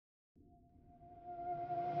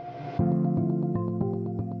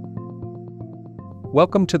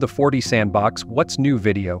Welcome to the FortiSandbox What's New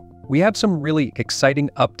video. We have some really exciting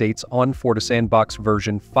updates on FortiSandbox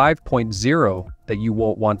version 5.0 that you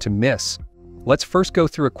won't want to miss. Let's first go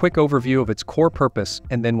through a quick overview of its core purpose,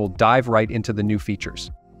 and then we'll dive right into the new features.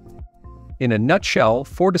 In a nutshell,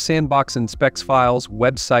 FortiSandbox inspects files,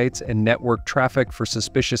 websites, and network traffic for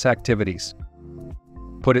suspicious activities.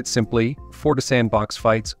 Put it simply, FortiSandbox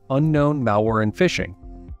fights unknown malware and phishing.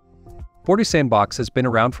 FortiSandbox has been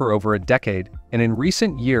around for over a decade, and in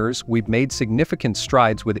recent years we've made significant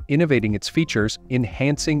strides with innovating its features,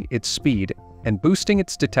 enhancing its speed, and boosting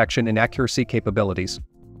its detection and accuracy capabilities.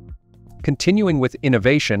 Continuing with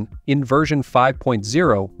innovation, in version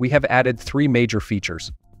 5.0 we have added three major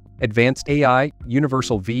features: Advanced AI,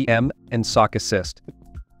 Universal VM, and SOC Assist.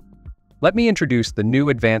 Let me introduce the new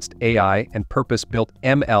Advanced AI and purpose-built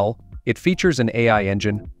ML. It features an AI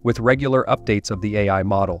engine with regular updates of the AI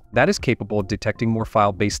model that is capable of detecting more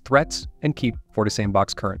file-based threats and keep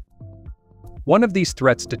FortiSandbox current. One of these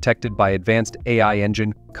threats detected by Advanced AI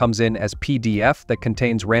engine comes in as PDF that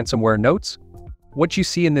contains ransomware notes. What you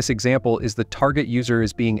see in this example is the target user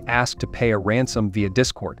is being asked to pay a ransom via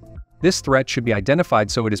Discord. This threat should be identified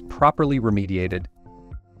so it is properly remediated.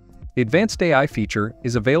 The Advanced AI feature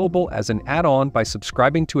is available as an add-on by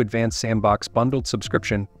subscribing to Advanced Sandbox bundled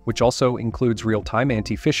subscription, which also includes real-time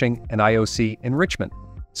anti-phishing and IOC enrichment.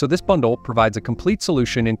 So this bundle provides a complete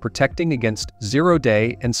solution in protecting against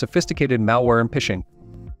zero-day and sophisticated malware and phishing.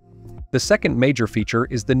 The second major feature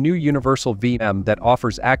is the new Universal VM that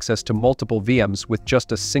offers access to multiple VMs with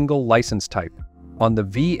just a single license type. On the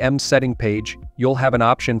VM setting page, you'll have an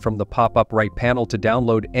option from the pop-up right panel to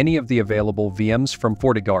download any of the available VMs from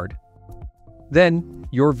FortiGuard. Then,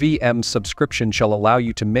 your VM subscription shall allow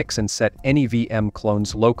you to mix and set any VM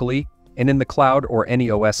clones locally and in the cloud or any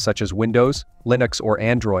OS such as Windows, Linux, or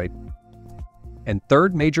Android. And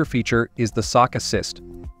third major feature is the SOC Assist.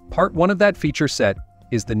 Part 1 of that feature set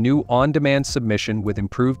is the new on-demand submission with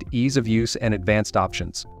improved ease of use and advanced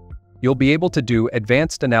options. You'll be able to do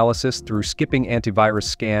advanced analysis through skipping antivirus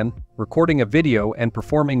scan, recording a video, and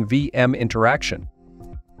performing VM interaction.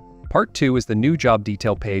 Part 2 is the new job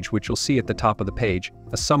detail page, which you'll see at the top of the page,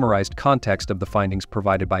 a summarized context of the findings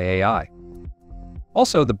provided by AI.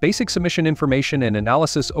 Also, the basic submission information and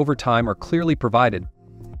analysis over time are clearly provided.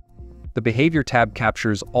 The Behavior tab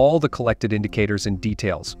captures all the collected indicators and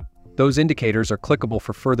details. Those indicators are clickable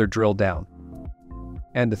for further drill down.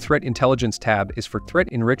 And the Threat Intelligence tab is for threat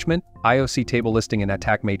enrichment, IOC table listing, and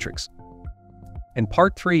attack matrix. And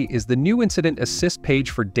Part 3 is the new Incident Assist page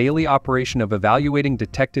for daily operation of evaluating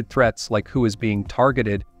detected threats, like who is being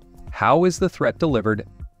targeted, how is the threat delivered,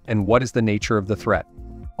 and what is the nature of the threat.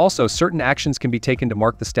 Also, certain actions can be taken to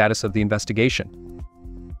mark the status of the investigation.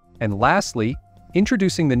 And lastly,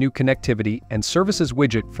 introducing the new Connectivity and Services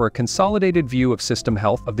widget for a consolidated view of system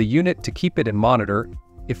health of the unit to keep it and monitor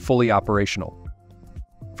if fully operational.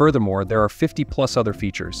 Furthermore, there are 50+ other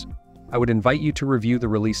features. I would invite you to review the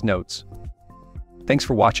release notes. Thanks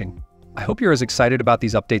for watching. I hope you're as excited about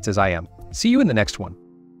these updates as I am. See you in the next one.